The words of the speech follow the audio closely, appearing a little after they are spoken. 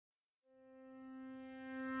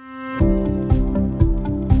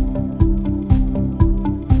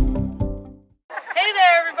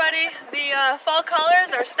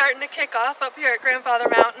colors are starting to kick off up here at Grandfather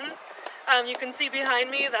Mountain. You can see behind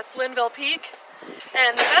me, that's Linville Peak.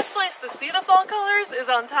 And the best place to see the fall colors is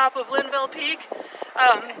on top of Linville Peak.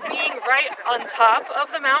 Being right on top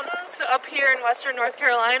of the mountains up here in western North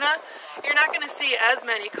Carolina, you're not going to see as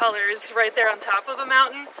many colors right there on top of the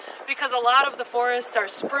mountain because a lot of the forests are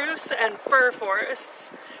spruce and fir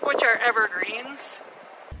forests, which are evergreens.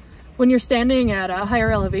 When you're standing at a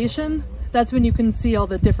higher elevation, that's when you can see all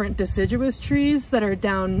the different deciduous trees that are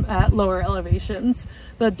down at lower elevations.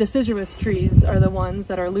 The deciduous trees are the ones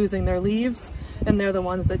that are losing their leaves, and they're the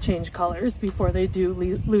ones that change colors before they do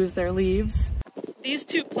lose their leaves. These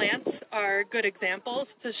two plants are good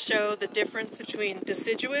examples to show the difference between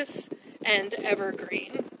deciduous and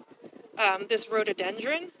evergreen. This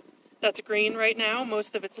rhododendron, that's green right now,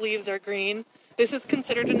 most of its leaves are green. This is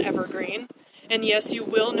considered an evergreen. And yes, you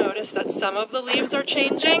will notice that some of the leaves are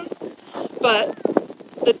changing, but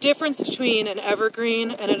the difference between an evergreen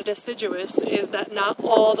and a deciduous is that not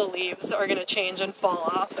all the leaves are going to change and fall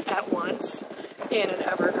off at once in an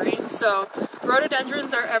evergreen. So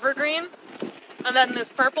rhododendrons are evergreen. And then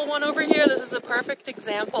this purple one over here, this is a perfect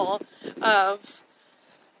example of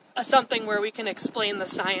something where we can explain the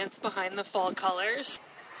science behind the fall colors.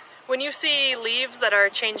 When you see leaves that are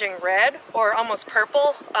changing red or almost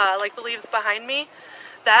purple, like the leaves behind me,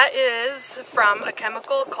 that is from a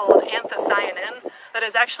chemical called anthocyanin that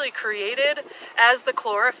is actually created as the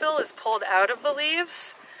chlorophyll is pulled out of the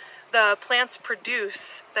leaves. The plants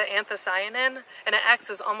produce the anthocyanin and it acts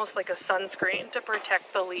as almost like a sunscreen to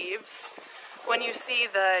protect the leaves. When you see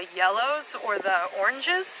the yellows or the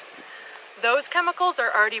oranges, those chemicals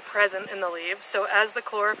are already present in the leaves, so as the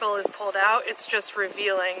chlorophyll is pulled out, it's just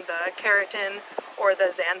revealing the keratin or the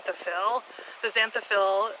xanthophyll. The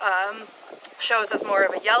xanthophyll shows as more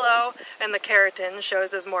of a yellow, and the keratin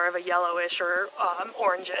shows as more of a yellowish or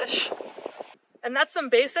orangish. And that's some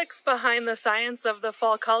basics behind the science of the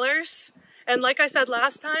fall colors. And like I said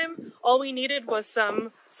last time, all we needed was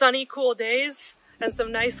some sunny, cool days and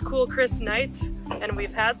some nice, cool, crisp nights, and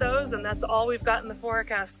we've had those, and that's all we've got in the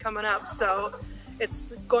forecast coming up. So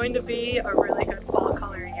it's going to be a really good fall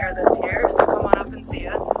color year this year. So